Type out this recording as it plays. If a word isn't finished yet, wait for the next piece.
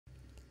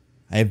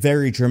I have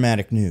very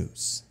dramatic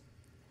news.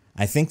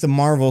 I think the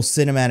Marvel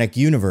Cinematic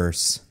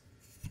Universe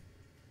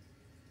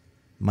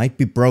might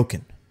be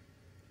broken,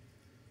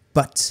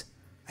 but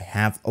I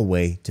have a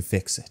way to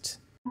fix it.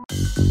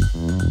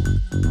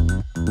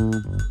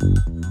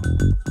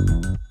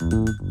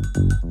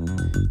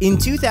 In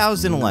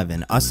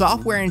 2011, a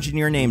software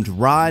engineer named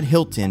Rod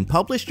Hilton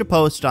published a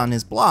post on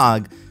his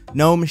blog,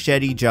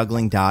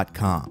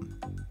 NoMacheteJuggling.com.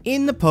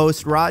 In the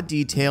post, Rod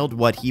detailed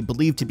what he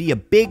believed to be a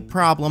big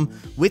problem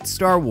with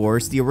Star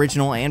Wars, the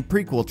original and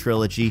prequel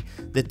trilogy,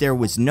 that there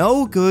was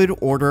no good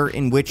order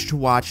in which to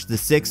watch the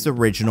 6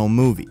 original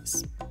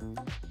movies.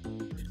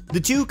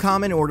 The 2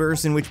 common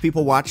orders in which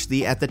people watched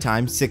the, at the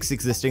time, 6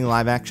 existing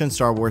live-action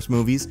Star Wars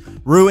movies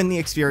ruin the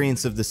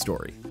experience of the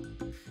story.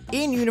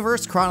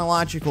 In-universe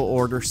chronological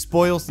order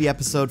spoils the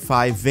Episode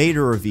 5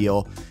 Vader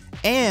reveal,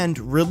 and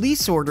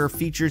release order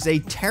features a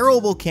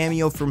terrible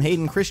cameo from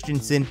Hayden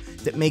Christensen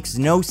that makes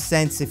no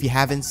sense if you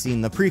haven't seen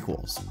the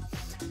prequels.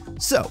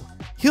 So,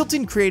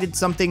 Hilton created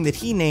something that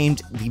he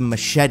named the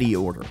Machete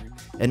Order,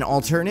 an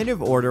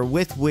alternative order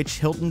with which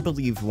Hilton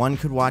believed one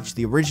could watch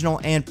the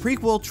original and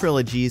prequel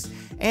trilogies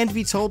and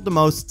be told the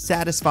most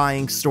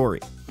satisfying story.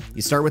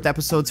 You start with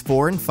episodes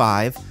 4 and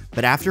 5,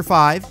 but after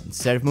 5,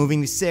 instead of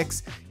moving to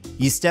 6,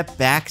 you step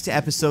back to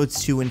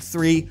episodes 2 and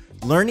 3,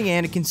 learning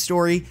Anakin's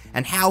story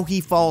and how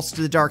he falls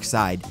to the dark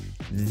side.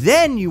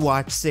 Then you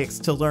watch 6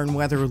 to learn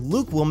whether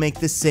Luke will make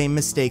the same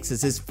mistakes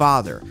as his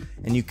father,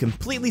 and you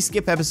completely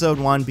skip episode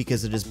 1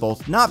 because it is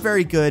both not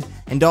very good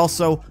and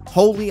also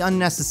wholly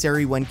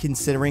unnecessary when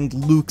considering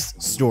Luke's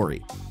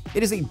story.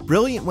 It is a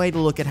brilliant way to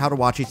look at how to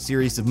watch a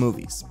series of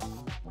movies.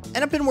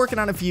 And I've been working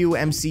on a few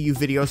MCU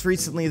videos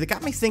recently that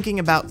got me thinking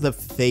about the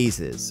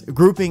phases,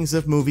 groupings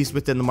of movies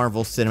within the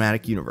Marvel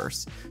Cinematic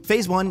Universe.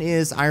 Phase 1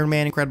 is Iron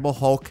Man, Incredible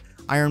Hulk,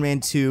 Iron Man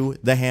 2,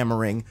 The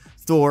Hammering,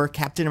 Thor,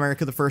 Captain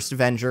America the First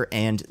Avenger,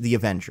 and The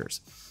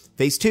Avengers.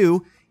 Phase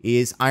 2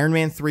 is Iron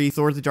Man 3,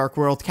 Thor the Dark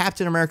World,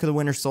 Captain America the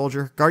Winter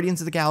Soldier,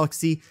 Guardians of the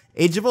Galaxy,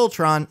 Age of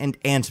Ultron, and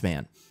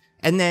Ant-Man.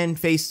 And then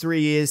Phase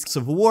 3 is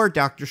Civil War,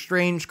 Doctor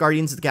Strange,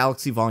 Guardians of the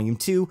Galaxy Volume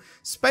 2,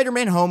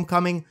 Spider-Man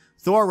Homecoming,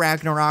 Thor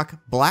Ragnarok,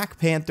 Black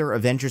Panther,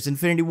 Avengers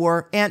Infinity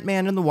War,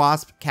 Ant-Man and the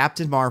Wasp,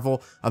 Captain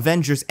Marvel,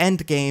 Avengers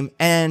Endgame,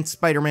 and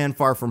Spider-Man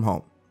Far From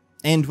Home.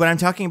 And when I'm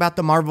talking about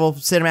the Marvel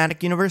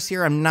Cinematic Universe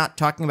here, I'm not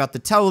talking about the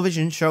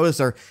television shows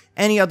or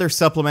any other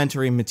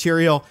supplementary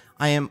material.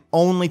 I am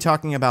only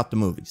talking about the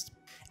movies.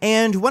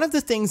 And one of the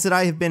things that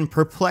I have been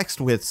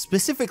perplexed with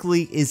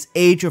specifically is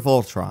Age of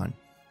Ultron,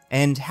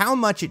 and how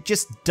much it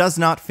just does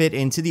not fit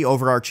into the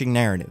overarching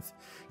narrative.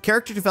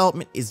 Character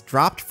development is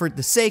dropped for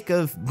the sake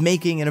of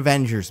making an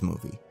Avengers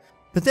movie.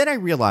 But then I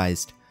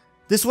realized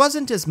this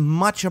wasn't as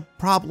much a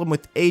problem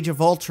with Age of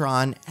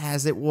Ultron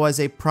as it was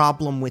a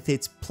problem with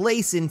its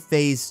place in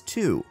Phase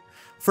 2.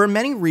 For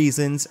many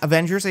reasons,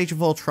 Avengers Age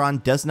of Ultron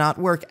does not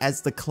work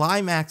as the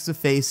climax of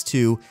Phase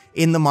 2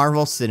 in the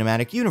Marvel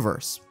Cinematic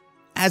Universe.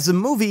 As a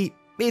movie,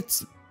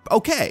 it's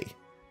okay,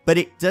 but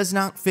it does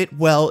not fit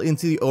well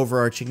into the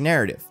overarching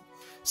narrative.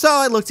 So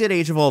I looked at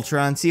Age of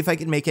Ultron, see if I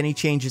could make any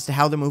changes to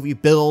how the movie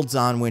builds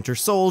on Winter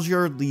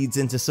Soldier, leads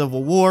into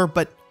Civil War,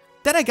 but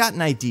then I got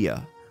an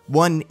idea.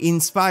 One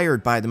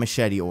inspired by the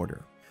Machete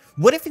Order.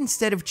 What if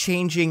instead of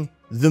changing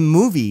the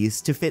movies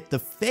to fit the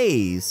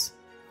phase,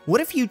 what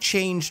if you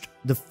changed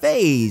the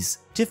phase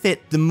to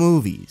fit the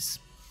movies?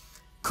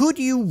 Could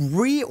you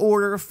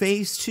reorder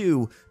Phase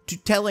 2 to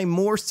tell a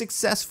more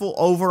successful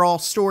overall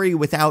story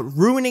without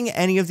ruining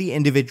any of the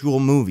individual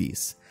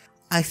movies?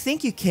 I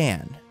think you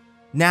can.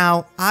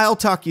 Now, I'll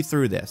talk you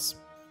through this.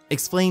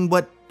 Explain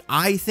what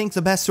I think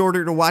the best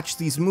order to watch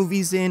these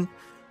movies in,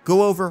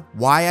 go over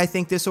why I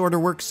think this order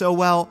works so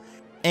well,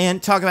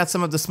 and talk about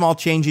some of the small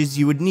changes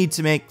you would need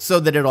to make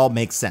so that it all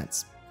makes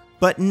sense.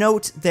 But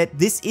note that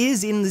this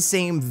is in the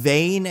same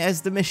vein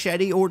as the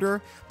Machete Order,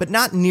 but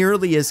not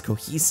nearly as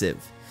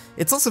cohesive.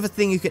 It's also a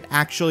thing you could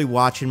actually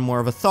watch in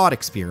more of a thought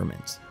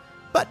experiment.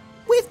 But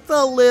with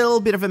a little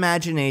bit of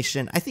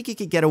imagination, I think you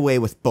could get away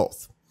with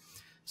both.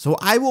 So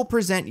I will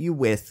present you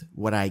with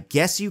what I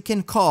guess you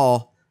can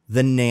call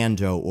the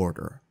Nando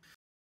Order.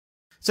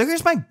 So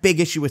here's my big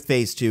issue with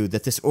Phase 2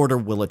 that this order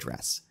will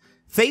address.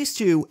 Phase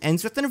 2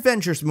 ends with an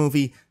Avengers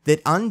movie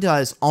that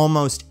undoes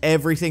almost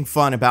everything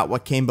fun about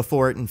what came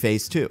before it in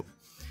Phase 2.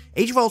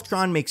 Age of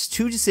Ultron makes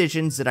 2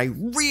 decisions that I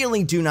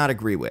really do not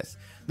agree with.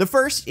 The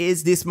first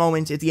is this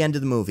moment at the end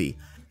of the movie.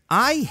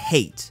 I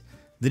hate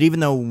that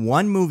even though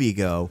 1 movie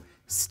ago,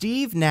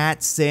 Steve,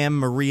 Nat, Sam,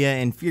 Maria,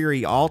 and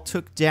Fury all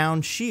took down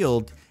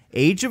S.H.I.E.L.D.,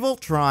 Age of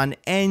Ultron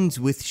ends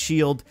with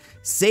S.H.I.E.L.D.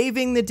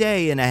 saving the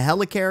day in a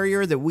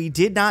helicarrier that we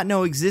did not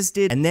know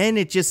existed, and then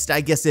it just,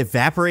 I guess,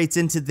 evaporates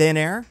into thin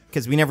air,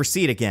 because we never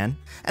see it again.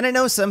 And I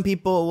know some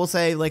people will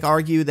say,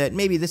 argue that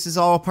maybe this is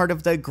all part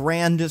of the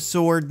grand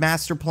sword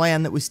master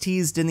plan that was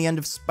teased in the end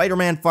of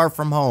Spider-Man Far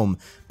From Home,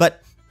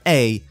 but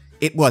A,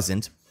 it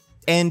wasn't,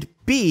 and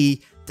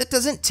B, that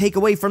doesn't take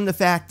away from the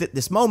fact that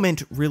this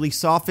moment really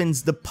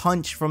softens the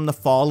punch from the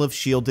fall of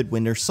S.H.I.E.L.D. at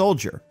Winter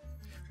Soldier.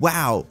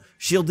 Wow,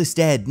 S.H.I.E.L.D. is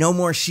dead, no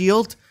more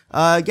S.H.I.E.L.D.?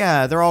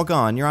 Yeah, they're all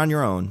gone. You're on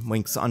your own,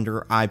 winks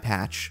under eye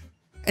patch.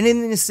 And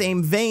in the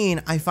same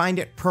vein, I find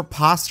it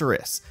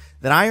preposterous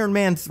that Iron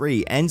Man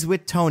 3 ends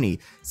with Tony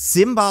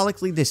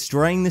symbolically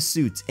destroying the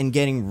suits and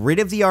getting rid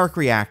of the arc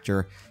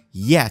reactor,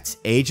 yet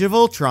Age of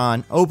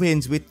Ultron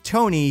opens with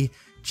Tony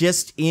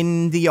just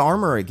in the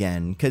armor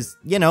again, because,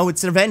 you know,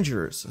 it's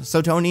Avengers,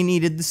 so Tony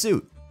needed the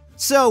suit.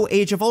 So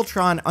Age of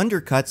Ultron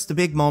undercuts the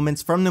big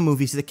moments from the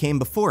movies that came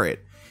before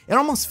it. It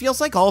almost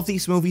feels like all of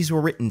these movies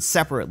were written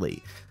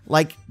separately.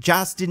 Like,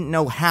 Joss didn't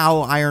know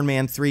how Iron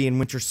Man 3 and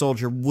Winter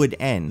Soldier would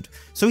end,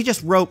 so he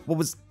just wrote what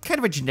was kind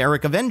of a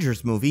generic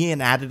Avengers movie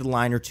and added a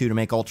line or two to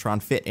make Ultron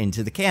fit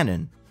into the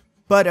canon.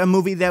 But a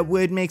movie that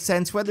would make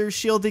sense whether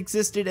S.H.I.E.L.D.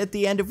 existed at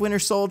the end of Winter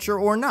Soldier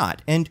or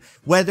not, and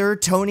whether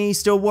Tony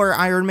still wore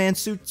Iron Man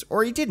suits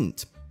or he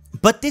didn't.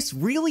 But this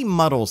really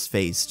muddles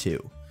Phase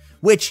 2.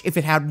 Which, if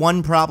it had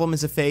one problem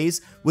as a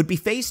phase, would be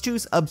Phase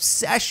 2's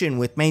obsession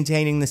with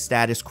maintaining the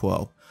status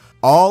quo.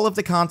 All of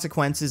the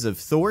consequences of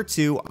Thor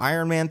 2,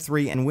 Iron Man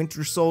 3, and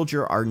Winter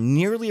Soldier are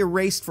nearly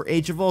erased for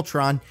Age of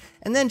Ultron,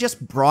 and then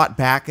just brought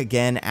back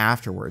again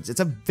afterwards. It's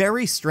a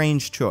very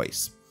strange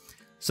choice.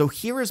 So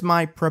here is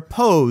my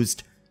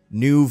proposed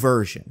new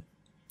version.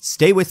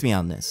 Stay with me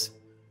on this.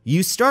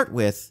 You start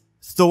with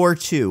Thor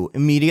 2,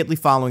 immediately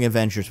following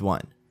Avengers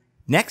 1.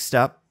 Next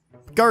up,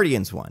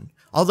 Guardians 1.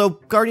 Although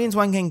Guardians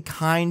 1 can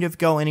kind of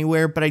go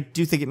anywhere, but I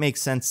do think it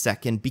makes sense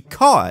second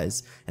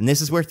because, and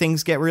this is where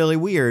things get really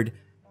weird,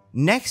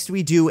 next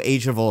we do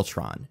Age of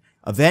Ultron.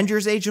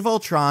 Avengers Age of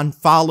Ultron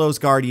follows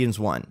Guardians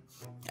 1.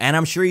 And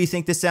I'm sure you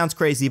think this sounds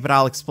crazy, but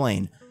I'll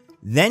explain.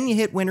 Then you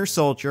hit Winter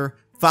Soldier,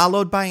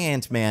 followed by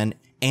Ant-Man,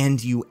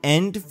 and you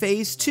end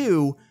Phase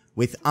 2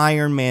 with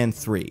Iron Man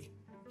 3.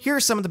 Here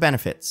are some of the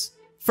benefits.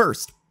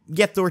 First,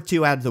 get Thor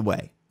 2 out of the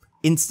way.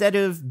 Instead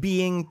of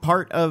being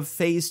part of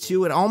Phase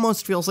 2, it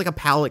almost feels like a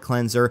palate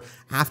cleanser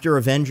after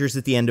Avengers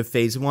at the end of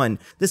Phase 1,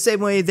 the same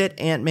way that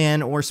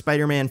Ant-Man or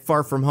Spider-Man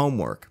Far From Home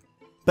work.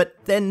 But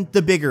then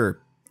the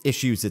bigger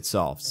issues it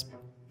solves.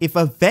 If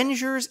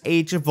Avengers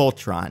Age of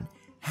Ultron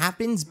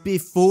happens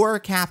before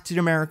Captain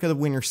America the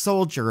Winter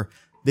Soldier,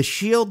 the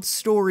S.H.I.E.L.D.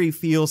 story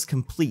feels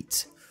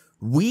complete.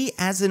 We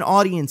as an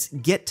audience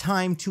get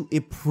time to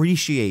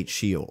appreciate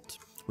S.H.I.E.L.D.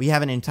 We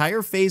have an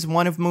entire Phase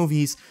 1 of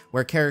movies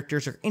where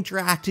characters are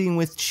interacting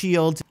with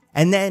S.H.I.E.L.D.,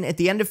 and then at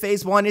the end of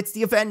Phase 1, it's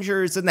the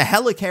Avengers and the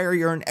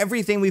Helicarrier and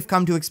everything we've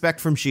come to expect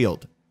from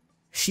S.H.I.E.L.D.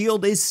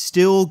 S.H.I.E.L.D. is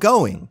still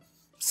going.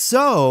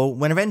 So,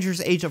 when Avengers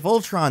Age of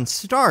Ultron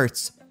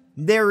starts,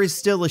 there is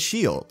still a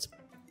S.H.I.E.L.D.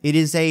 It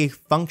is a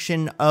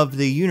function of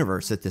the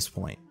universe at this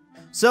point.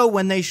 So,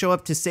 when they show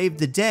up to save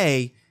the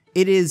day,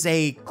 it is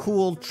a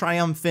cool,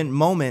 triumphant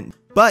moment,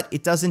 but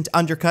it doesn't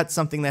undercut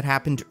something that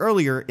happened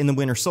earlier in the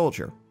Winter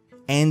Soldier.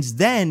 And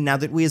then, now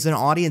that we as an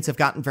audience have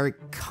gotten very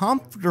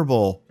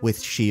comfortable with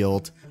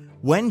S.H.I.E.L.D.,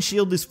 when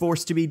S.H.I.E.L.D. is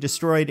forced to be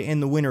destroyed in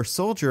the Winter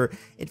Soldier,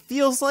 it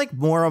feels like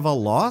more of a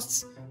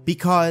loss,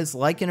 because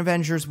like in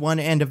Avengers 1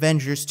 and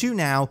Avengers 2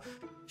 now,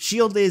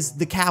 S.H.I.E.L.D. is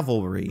the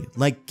cavalry,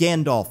 like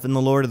Gandalf in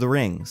The Lord of the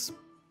Rings.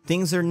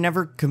 Things are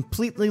never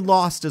completely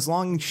lost as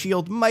long as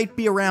S.H.I.E.L.D. might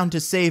be around to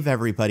save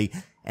everybody,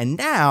 and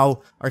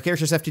now our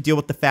characters have to deal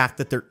with the fact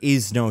that there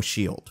is no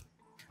S.H.I.E.L.D.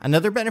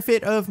 Another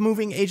benefit of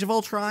moving Age of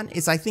Ultron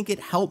is I think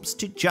it helps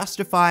to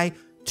justify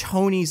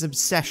Tony's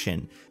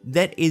obsession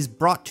that is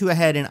brought to a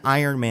head in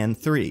Iron Man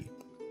 3.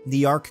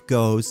 The arc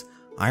goes,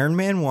 Iron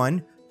Man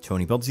 1,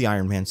 Tony builds the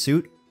Iron Man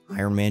suit.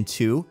 Iron Man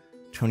 2,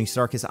 Tony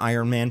Stark is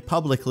Iron Man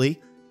publicly.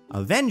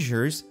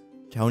 Avengers,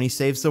 Tony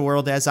saves the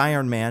world as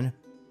Iron Man,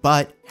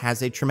 but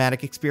has a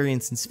traumatic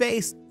experience in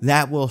space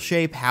that will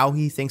shape how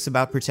he thinks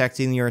about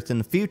protecting the Earth in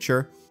the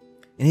future.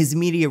 And his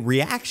immediate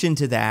reaction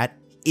to that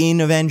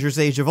in Avengers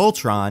Age of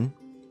Ultron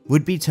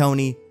would be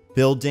Tony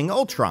building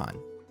Ultron,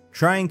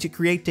 trying to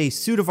create a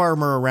suit of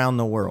armor around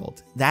the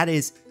world. That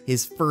is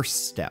his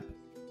first step.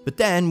 But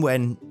then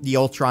when the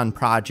Ultron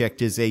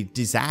project is a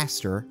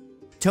disaster,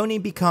 Tony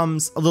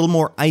becomes a little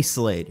more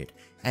isolated,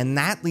 and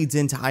that leads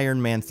into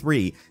Iron Man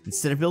 3.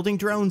 Instead of building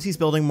drones, he's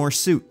building more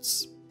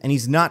suits. And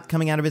he's not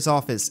coming out of his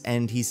office,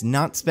 and he's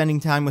not spending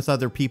time with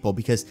other people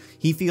because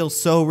he feels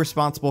so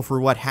responsible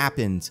for what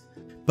happened.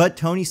 But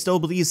Tony still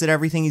believes that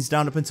everything he's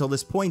done up until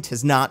this point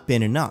has not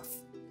been enough.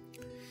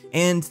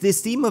 And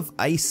this theme of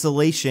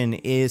isolation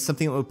is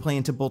something that would play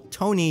into both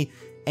Tony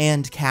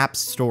and Cap's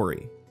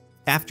story.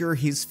 After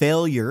his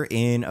failure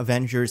in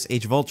Avengers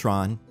Age of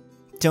Ultron,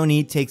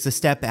 Tony takes a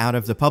step out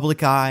of the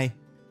public eye,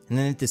 and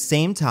then at the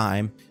same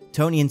time,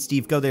 Tony and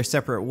Steve go their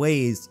separate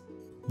ways,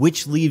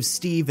 which leaves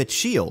Steve at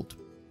S.H.I.E.L.D.,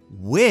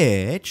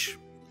 which,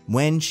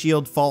 when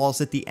S.H.I.E.L.D. falls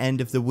at the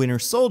end of the Winter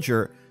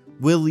Soldier,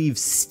 will leave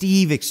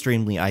Steve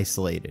extremely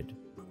isolated.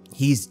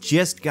 He's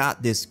just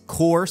got this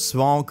core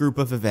small group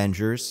of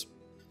Avengers,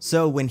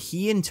 so when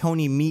he and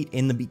Tony meet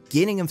in the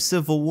beginning of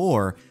Civil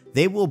War,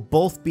 they will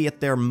both be at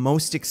their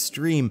most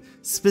extreme,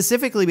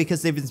 specifically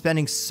because they've been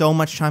spending so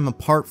much time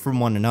apart from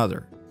one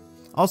another.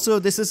 Also,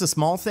 this is a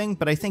small thing,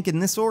 but I think in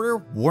this order,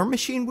 War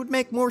Machine would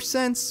make more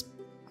sense.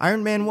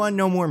 Iron Man 1,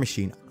 no War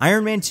Machine.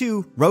 Iron Man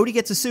 2, Rhodey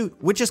gets a suit,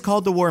 which is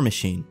called the War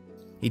Machine.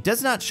 He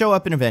does not show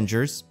up in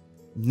Avengers.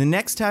 The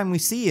next time we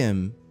see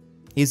him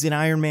is in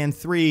Iron Man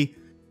 3,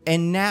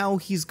 and now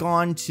he's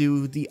gone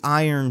to the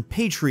Iron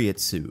Patriot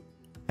suit.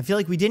 I feel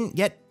like we didn't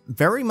get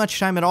very much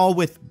time at all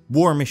with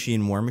War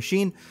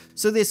Machine,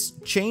 so this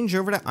change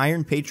over to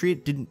Iron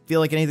Patriot didn't feel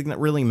like anything that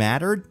really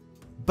mattered.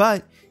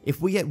 But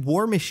if we get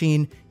War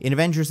Machine in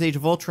Avengers Age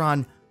of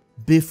Ultron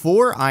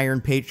before Iron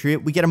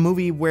Patriot, we get a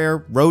movie where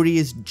Rhodey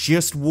is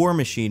just War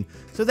Machine.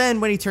 So then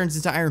when he turns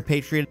into Iron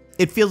Patriot,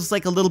 it feels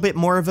like a little bit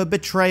more of a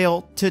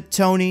betrayal to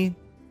Tony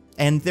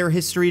and their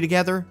history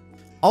together.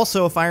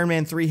 Also, if Iron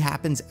Man 3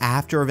 happens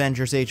after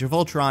Avengers Age of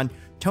Ultron,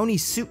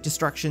 Tony's suit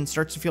destruction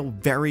starts to feel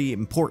very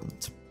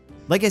important.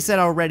 Like I said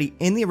already,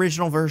 in the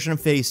original version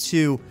of Phase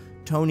 2,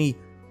 Tony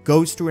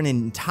goes through an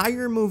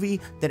entire movie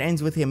that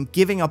ends with him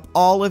giving up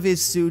all of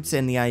his suits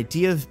and the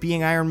idea of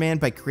being Iron Man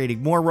by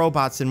creating more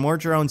robots and more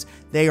drones.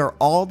 They are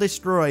all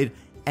destroyed,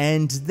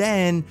 and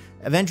then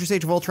Avengers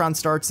Age of Ultron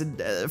starts,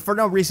 and for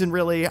no reason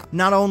really.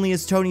 Not only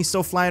is Tony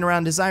still flying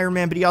around as Iron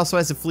Man, but he also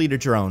has a fleet of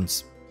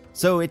drones.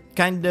 So it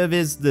kind of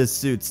is the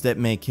suits that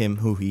make him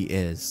who he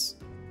is,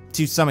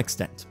 to some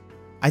extent.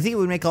 I think it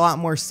would make a lot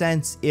more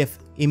sense if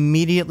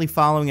immediately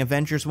following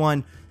Avengers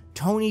 1,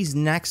 Tony's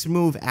next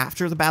move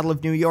after the Battle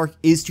of New York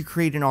is to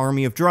create an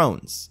army of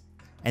drones.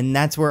 And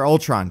that's where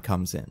Ultron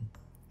comes in.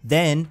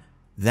 Then,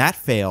 that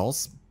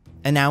fails,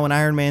 and now in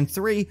Iron Man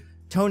 3,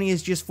 Tony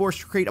is just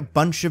forced to create a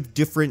bunch of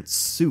different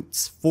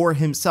suits for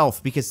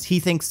himself because he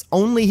thinks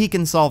only he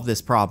can solve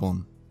this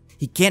problem.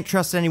 He can't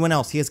trust anyone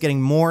else, he is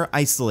getting more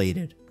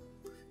isolated.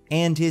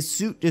 And his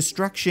suit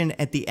destruction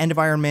at the end of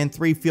Iron Man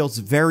 3 feels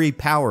very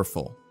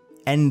powerful.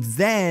 And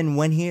then,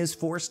 when he is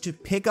forced to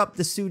pick up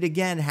the suit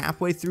again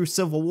halfway through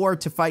Civil War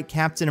to fight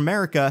Captain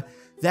America,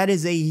 that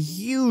is a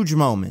huge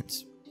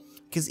moment.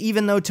 Because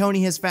even though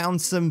Tony has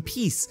found some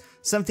peace,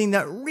 something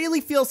that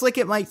really feels like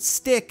it might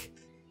stick,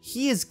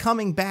 he is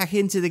coming back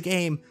into the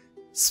game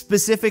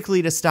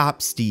specifically to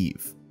stop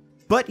Steve.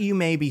 But you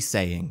may be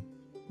saying,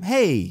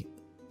 hey,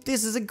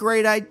 this is a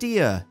great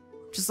idea.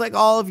 Just like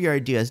all of your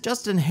ideas,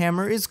 Justin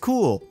Hammer is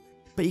cool.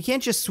 But you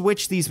can't just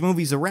switch these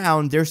movies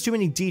around, there's too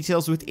many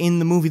details within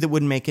the movie that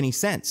wouldn't make any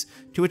sense.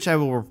 To which I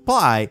will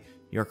reply,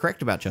 you're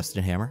correct about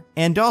Justin Hammer.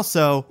 And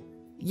also,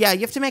 yeah,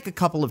 you have to make a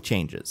couple of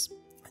changes.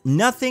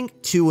 Nothing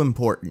too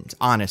important,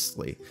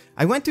 honestly.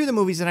 I went through the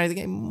movies and I think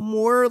I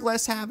more or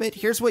less have it.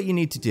 Here's what you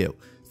need to do.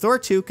 Thor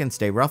 2 can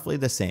stay roughly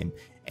the same.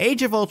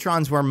 Age of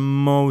Ultron's where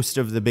most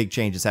of the big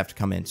changes have to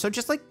come in. So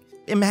just like,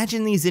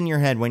 imagine these in your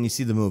head when you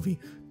see the movie.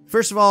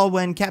 First of all,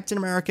 when Captain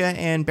America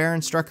and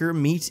Baron Strucker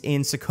meet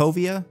in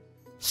Sokovia,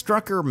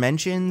 Strucker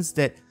mentions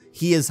that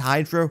he is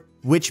Hydra,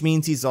 which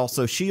means he's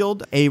also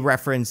S.H.I.E.L.D., a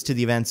reference to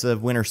the events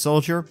of Winter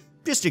Soldier.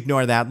 Just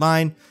ignore that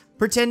line.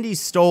 Pretend he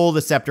stole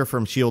the scepter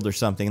from S.H.I.E.L.D. or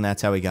something, and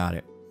that's how he got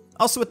it.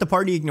 Also at the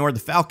party, ignore the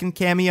Falcon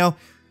cameo.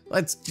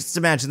 Let's just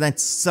imagine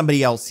that's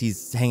somebody else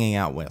he's hanging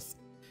out with.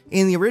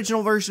 In the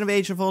original version of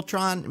Age of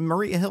Ultron,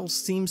 Maria Hill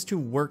seems to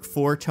work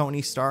for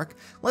Tony Stark.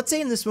 Let's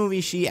say in this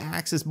movie she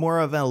acts as more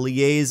of a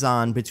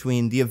liaison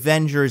between the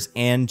Avengers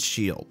and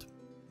S.H.I.E.L.D.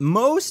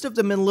 Most of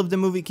the middle of the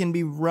movie can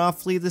be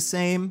roughly the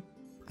same.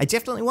 I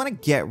definitely want to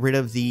get rid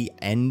of the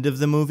end of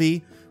the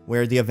movie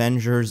where the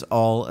Avengers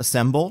all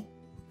assemble,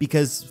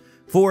 because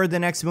for the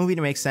next movie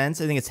to make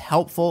sense, I think it's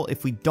helpful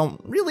if we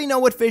don't really know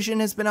what Vision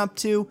has been up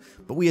to,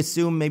 but we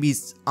assume maybe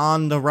he's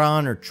on the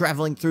run or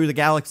traveling through the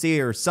galaxy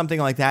or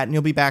something like that, and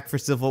he'll be back for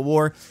Civil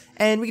War,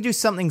 and we can do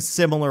something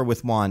similar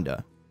with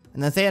Wanda.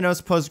 And the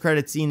Thanos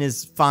post-credit scene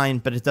is fine,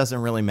 but it doesn't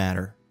really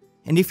matter.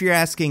 And if you're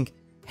asking,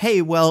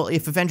 hey, well,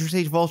 if Avengers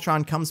Age of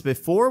Ultron comes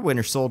before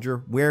Winter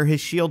Soldier, where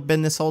has S.H.I.E.L.D.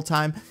 been this whole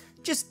time?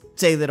 Just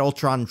say that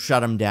Ultron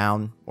shut him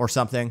down or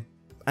something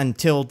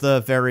until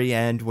the very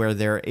end where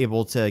they're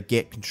able to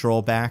get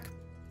control back.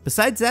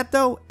 Besides that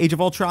though, Age of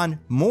Ultron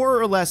more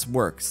or less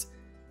works.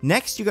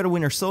 Next you go to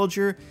Winter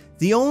Soldier.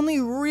 The only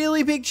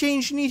really big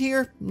change you need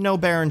here, no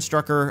Baron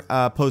Strucker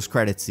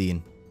post-credit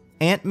scene.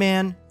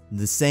 Ant-Man,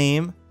 the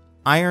same.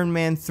 Iron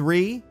Man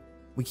 3,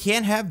 we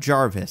can't have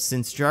Jarvis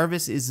since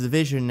Jarvis is the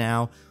Vision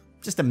now.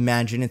 Just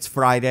imagine it's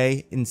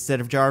Friday instead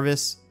of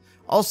Jarvis.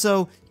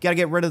 Also, you gotta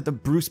get rid of the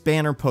Bruce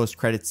Banner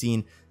post-credit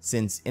scene,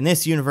 since in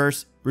this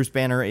universe, Bruce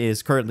Banner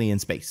is currently in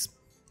space.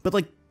 But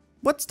like,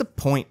 what's the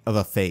point of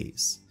a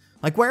phase?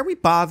 Like, why are we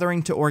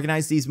bothering to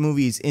organize these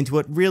movies into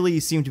what really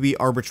seem to be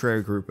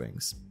arbitrary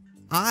groupings?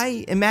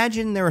 I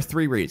imagine there are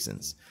 3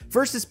 reasons.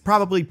 First is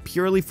probably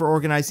purely for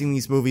organizing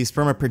these movies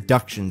from a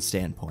production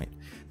standpoint.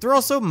 There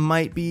also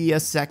might be a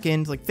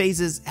second, like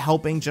phases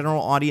helping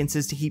general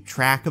audiences to keep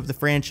track of the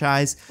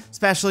franchise,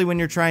 especially when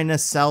you're trying to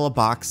sell a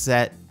box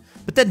set.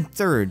 But then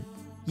third,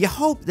 you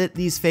hope that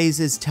these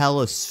phases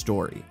tell a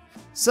story.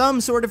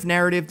 Some sort of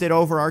narrative that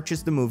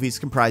overarches the movies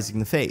comprising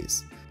the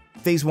phase.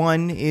 Phase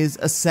 1 is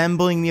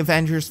assembling the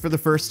Avengers for the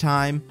first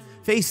time.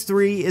 Phase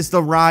 3 is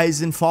the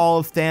rise and fall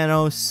of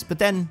Thanos. But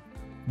then,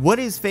 what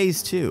is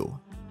Phase 2?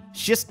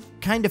 It's just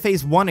kind of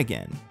Phase 1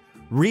 again.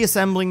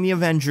 Reassembling the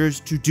Avengers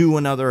to do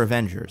another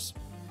Avengers.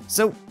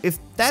 So if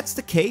that's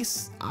the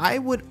case, I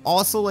would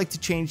also like to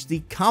change the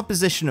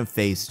composition of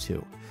Phase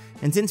 2.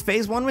 And since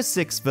Phase 1 was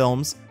 6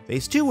 films,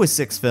 Phase 2 was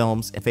 6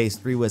 films, and Phase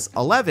 3 was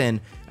 11,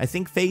 I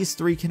think Phase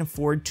 3 can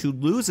afford to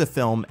lose a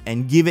film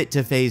and give it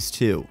to Phase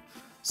 2,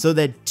 so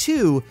that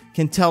 2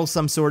 can tell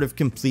some sort of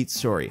complete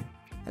story.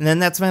 And then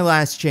that's my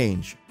last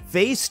change.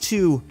 Phase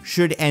 2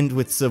 should end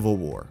with Civil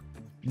War.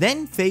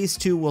 Then Phase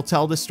 2 will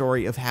tell the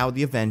story of how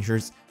the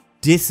Avengers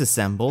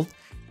disassembled,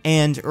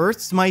 and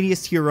Earth's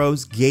mightiest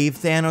heroes gave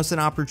Thanos an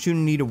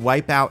opportunity to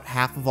wipe out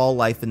half of all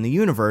life in the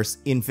universe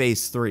in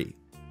Phase 3.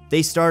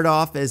 They start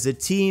off as a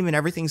team and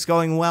everything's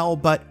going well,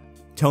 but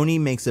Tony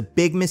makes a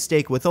big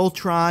mistake with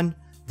Ultron.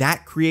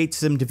 That creates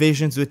some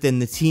divisions within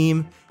the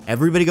team.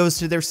 Everybody goes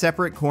to their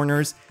separate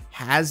corners,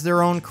 has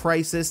their own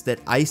crisis that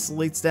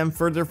isolates them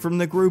further from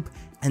the group,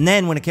 and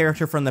then when a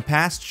character from the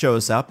past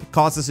shows up, it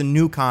causes a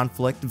new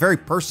conflict, a very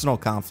personal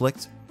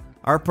conflict.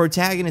 Our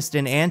protagonist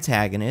and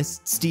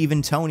antagonist, Steve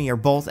and Tony, are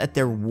both at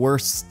their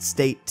worst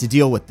state to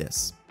deal with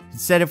this.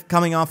 Instead of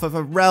coming off of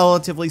a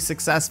relatively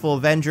successful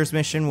Avengers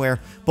mission where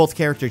both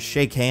characters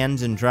shake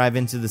hands and drive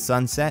into the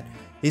sunset,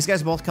 these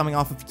guys are both coming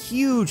off of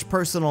huge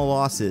personal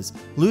losses,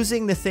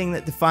 losing the thing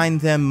that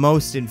defined them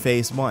most in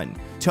Phase 1.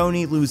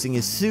 Tony losing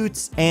his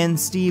suits, and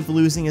Steve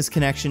losing his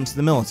connection to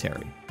the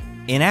military.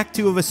 In Act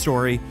 2 of a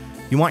story,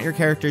 you want your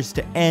characters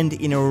to end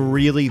in a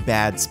really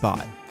bad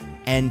spot.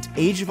 And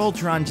Age of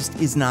Ultron just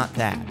is not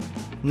that.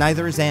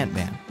 Neither is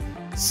Ant-Man.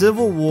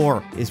 Civil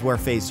War is where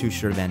Phase 2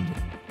 should have ended.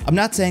 I'm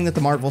not saying that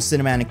the Marvel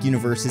Cinematic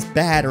Universe is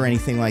bad or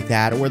anything like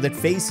that, or that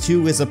Phase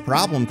 2 is a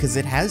problem, because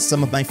it has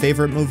some of my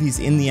favorite movies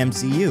in the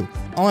MCU.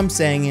 All I'm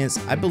saying is,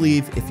 I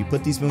believe if you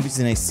put these movies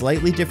in a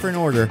slightly different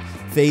order,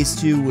 Phase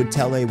 2 would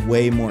tell a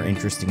way more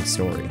interesting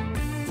story.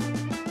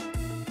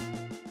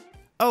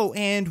 Oh,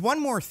 and one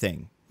more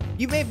thing.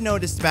 You may have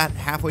noticed about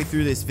halfway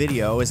through this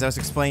video, as I was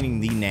explaining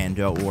the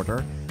Nando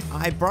order,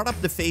 I brought up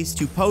the Phase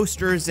 2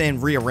 posters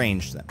and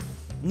rearranged them.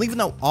 And even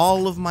though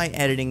all of my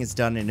editing is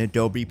done in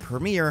Adobe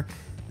Premiere,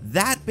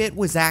 that bit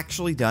was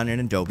actually done in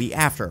Adobe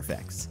After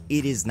Effects.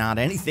 It is not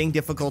anything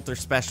difficult or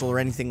special or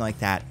anything like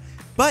that,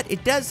 but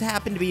it does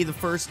happen to be the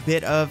first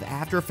bit of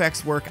After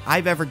Effects work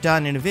I've ever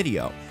done in a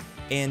video.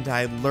 And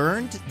I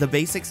learned the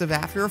basics of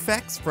After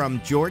Effects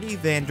from Jordy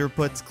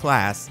Vanderput's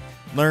class,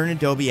 Learn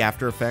Adobe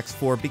After Effects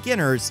for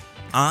Beginners,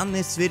 on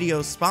this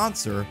video's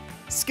sponsor,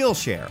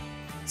 Skillshare.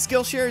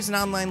 Skillshare is an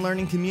online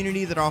learning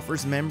community that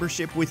offers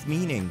membership with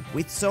meaning,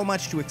 with so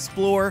much to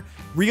explore,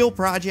 real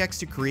projects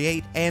to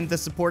create, and the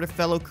support of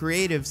fellow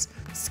creatives.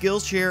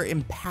 Skillshare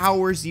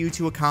empowers you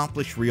to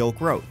accomplish real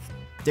growth.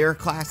 There are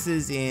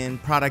classes in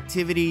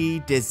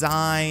productivity,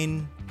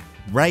 design,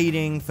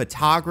 writing,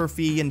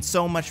 photography, and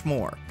so much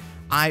more.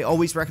 I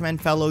always recommend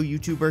fellow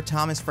YouTuber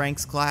Thomas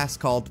Frank's class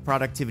called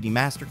Productivity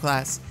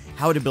Masterclass,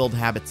 How to Build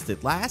Habits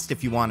That Last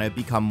if you want to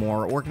become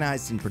more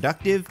organized and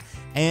productive,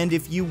 and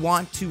if you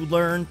want to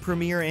learn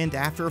Premiere and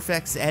After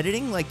Effects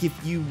editing, like if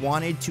you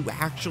wanted to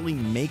actually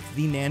make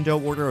the Nando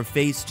order of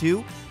Phase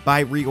 2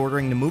 by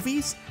reordering the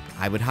movies,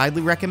 I would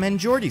highly recommend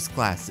Jordy's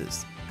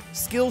classes.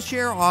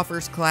 Skillshare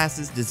offers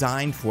classes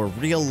designed for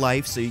real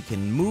life so you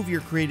can move your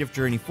creative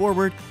journey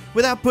forward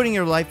without putting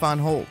your life on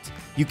hold.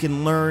 You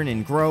can learn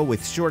and grow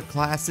with short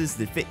classes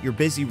that fit your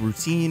busy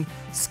routine.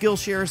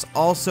 Skillshare is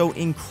also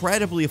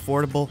incredibly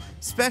affordable,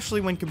 especially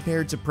when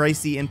compared to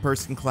pricey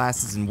in-person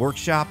classes and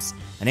workshops.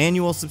 An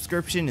annual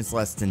subscription is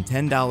less than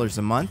 $10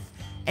 a month.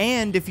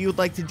 And if you would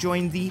like to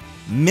join the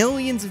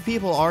millions of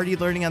people already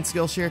learning on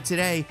Skillshare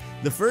today,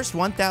 the first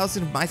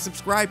 1,000 of my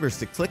subscribers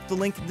to click the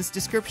link in this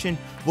description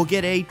will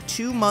get a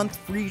 2-month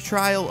free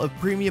trial of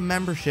premium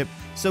membership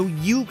so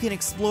you can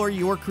explore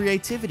your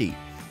creativity.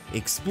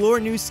 Explore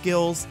new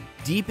skills,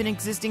 deepen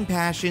existing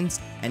passions,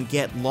 and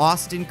get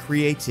lost in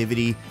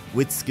creativity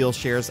with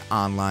Skillshare's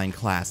online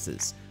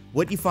classes.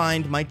 What you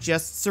find might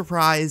just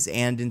surprise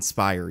and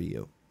inspire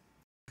you.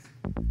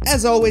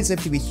 As always, I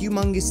have to give a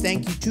humongous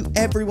thank you to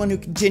everyone who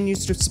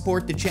continues to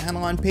support the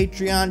channel on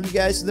Patreon. You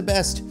guys are the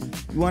best.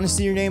 If you want to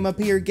see your name up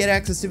here, get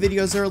access to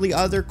videos early,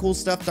 other cool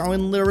stuff, throw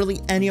in literally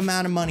any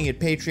amount of money at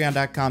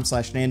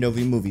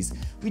patreon.com/NandoVMovies.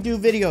 We do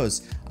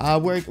videos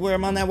where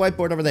I'm on that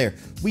whiteboard over there.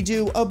 We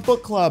do a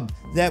book club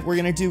that we're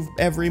going to do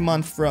every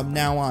month from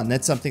now on.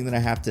 That's something that I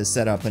have to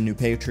set up a new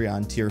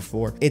Patreon tier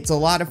for. It's a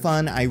lot of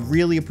fun. I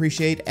really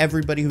appreciate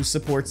everybody who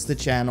supports the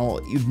channel.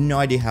 You have no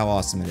idea how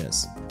awesome it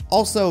is.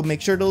 Also,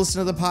 make sure to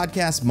listen to the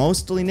podcast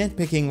Mostly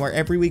Nitpicking, where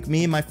every week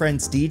me and my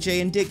friends DJ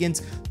and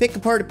Diggins pick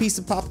apart a piece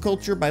of pop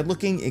culture by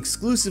looking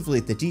exclusively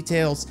at the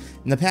details.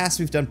 In the past,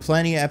 we've done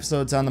plenty of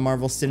episodes on the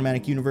Marvel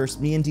Cinematic Universe.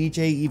 Me and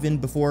DJ, even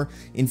before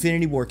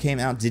Infinity War came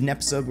out, did an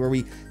episode where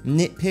we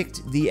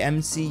nitpicked the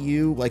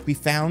MCU. Like, we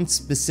found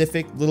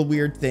specific little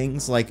weird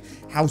things, like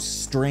how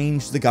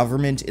strange the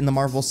government in the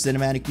Marvel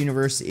Cinematic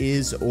Universe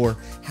is, or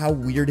how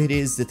weird it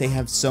is that they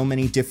have so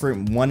many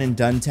different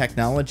one-and-done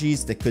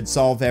technologies that could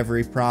solve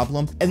every problem.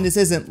 problem. And this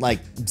isn't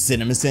like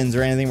CinemaSins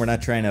or anything. We're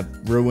not trying to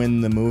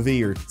ruin the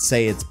movie or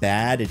say it's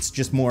bad. It's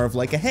just more of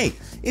like a, hey,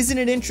 isn't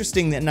it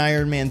interesting that in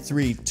Iron Man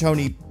 3,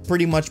 Tony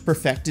pretty much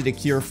perfected a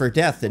cure for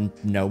death and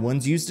no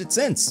one's used it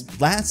since.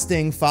 Last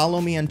thing,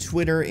 follow me on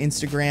Twitter,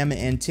 Instagram,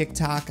 and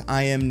TikTok.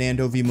 I am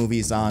Nando V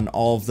Movies on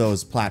all of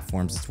those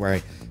platforms. It's where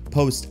I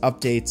post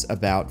updates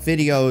about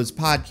videos,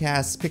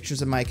 podcasts,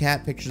 pictures of my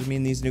cat, pictures of me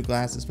in these new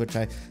glasses, which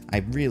I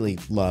really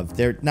love.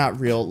 They're not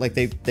real, like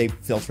they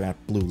filter out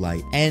blue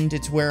light. And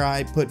it's where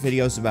I put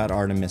videos about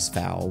Artemis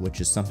Fowl, which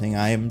is something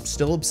I am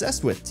still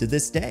obsessed with to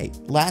this day.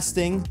 Last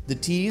thing, the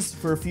tease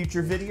for a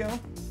future video.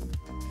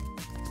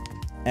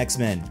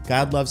 X-Men.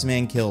 God Loves,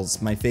 Man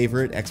Kills. My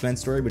favorite X-Men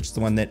story, which is the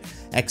one that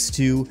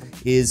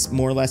X2 is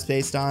more or less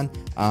based on.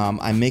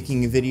 I'm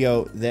making a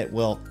video that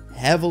will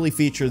heavily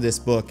feature this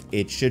book.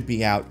 It should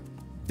be out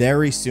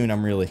very soon.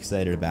 I'm really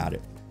excited about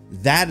it.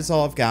 That is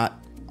all I've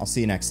got. I'll see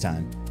you next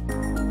time.